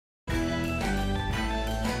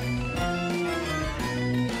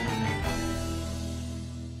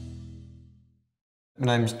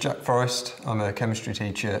My name's Jack Forrest. I'm a chemistry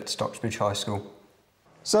teacher at Stocksbridge High School.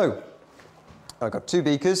 So, I've got 2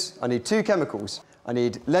 beakers. I need 2 chemicals. I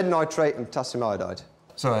need lead nitrate and potassium iodide.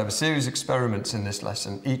 So I have a series of experiments in this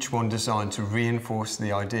lesson, each one designed to reinforce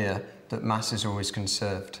the idea that mass is always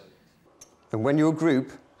conserved. And when your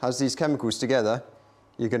group has these chemicals together,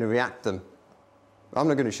 you're going to react them. I'm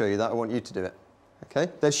not going to show you that, I want you to do it.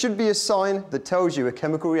 Okay? There should be a sign that tells you a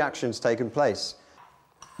chemical reaction's taken place.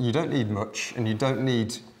 You don't need much, and you don't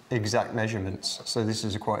need exact measurements, so this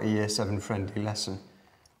is quite a Year 7 friendly lesson,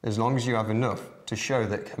 as long as you have enough to show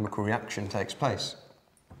that chemical reaction takes place.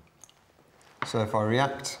 So if I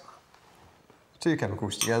react 2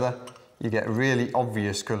 chemicals together, you get a really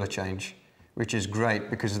obvious colour change, which is great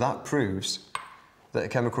because that proves that a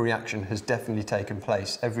chemical reaction has definitely taken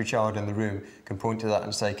place. Every child in the room can point to that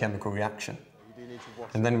and say chemical reaction.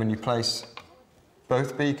 And then when you place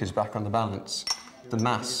both beakers back on the balance, the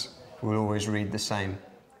mass will always read the same.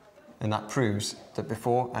 And that proves that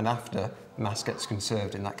before and after, mass gets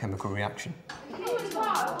conserved in that chemical reaction.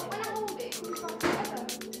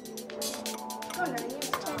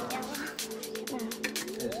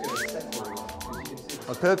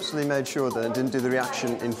 I purposely made sure that I didn't do the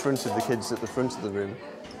reaction in front of the kids at the front of the room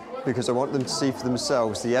because I want them to see for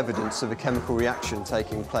themselves the evidence of a chemical reaction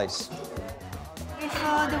taking place.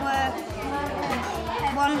 Before there were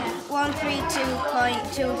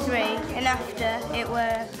 132.23 and after it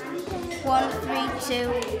were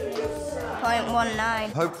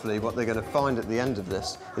 132.19. Hopefully what they're going to find at the end of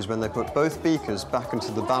this is when they put both beakers back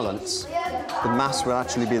into the balance, the mass will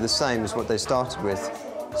actually be the same as what they started with.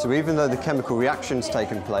 So even though the chemical reaction's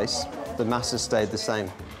taken place, the mass has stayed the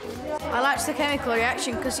same. I liked the chemical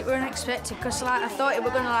reaction because it were unexpected, because I thought it were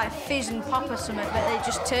going to fizz and pop or something, but they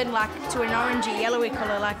just turned to an orangey, yellowy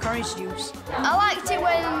colour like orange juice. I liked it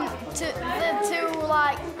when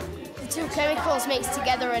the two chemicals mixed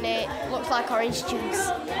together and it looked like orange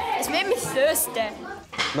juice. It's made me thirsty.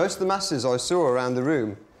 Most of the masses I saw around the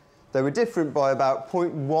room, they were different by about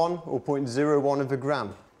 0.1 or 0.01 of a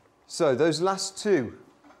gram. So those last 2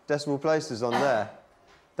 decimal places on there,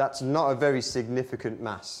 that's not a very significant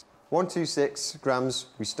mass. 126 grams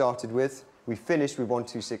we started with, we finished with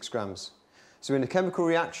 126 grams. So in a chemical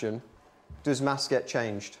reaction, does mass get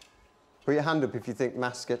changed? Put your hand up if you think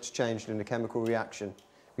mass gets changed in a chemical reaction.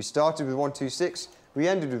 We started with 126, we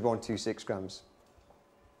ended with 126 grams.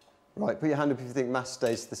 Right, put your hand up if you think mass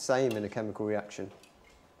stays the same in a chemical reaction.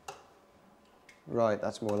 Right,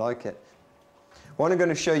 that's more like it. What I'm going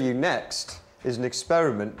to show you next is an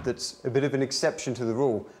experiment that's a bit of an exception to the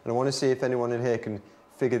rule, and I want to see if anyone in here can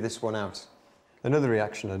figure this one out. Another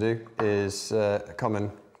reaction I do is a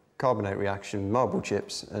common carbonate reaction, marble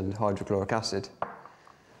chips and hydrochloric acid.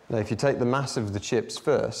 Now if you take the mass of the chips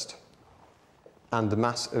first and the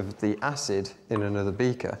mass of the acid in another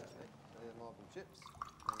beaker,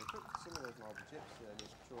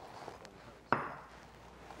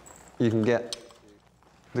 you can get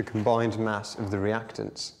the combined mass of the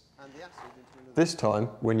reactants. This time,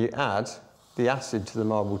 when you add the acid to the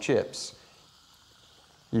marble chips,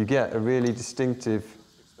 you get a really distinctive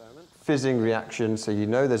fizzing reaction, so you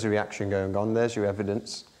know there's a reaction going on, there's your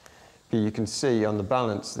evidence, but you can see on the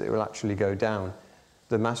balance that it will actually go down.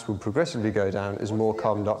 The mass will progressively go down as more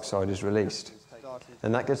carbon dioxide is released.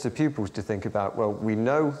 And that gets the pupils to think about, well, we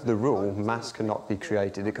know the rule, mass cannot be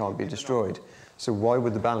created, it can't be destroyed. So why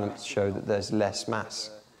would the balance show that there's less mass?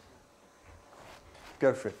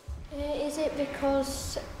 Go for it. Is it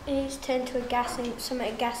because it's turned to a gas and some of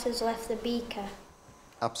the gas has left the beaker?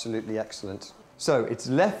 Absolutely excellent. So it's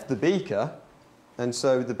left the beaker, and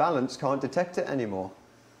so the balance can't detect it anymore.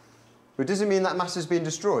 But does it mean that mass has been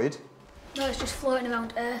destroyed? No, it's just floating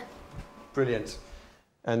around air. Brilliant.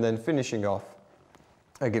 And then finishing off,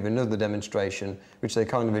 I give another demonstration, which they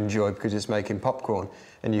kind of enjoy because it's making popcorn.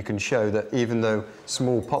 And you can show that even though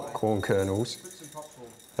small popcorn kernels,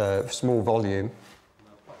 small volume,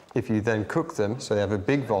 if you then cook them, so they have a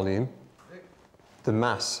big volume, the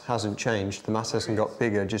mass hasn't changed. The mass hasn't got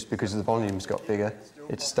bigger just because the volume's got bigger.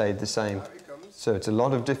 It's stayed the same. So it's a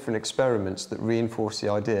lot of different experiments that reinforce the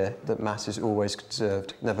idea that mass is always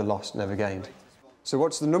conserved, never lost, never gained. So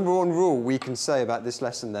what's the #1 rule we can say about this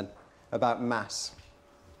lesson then, about mass?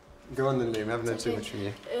 Go on then, Liam, I haven't heard too much from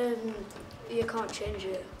you. You can't change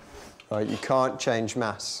it. Right, you can't change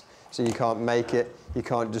mass. So you can't make it, you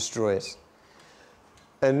can't destroy it.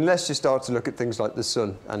 Unless you start to look at things like the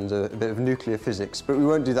sun and a bit of nuclear physics, but we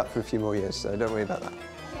won't do that for a few more years, so don't worry about that.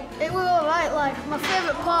 It was alright, my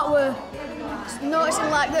favourite part were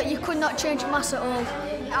noticing that you could not change mass at all.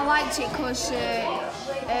 I liked it because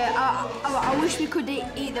I wish we could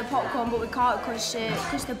eat the popcorn, but we can't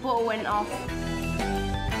because the butter went off.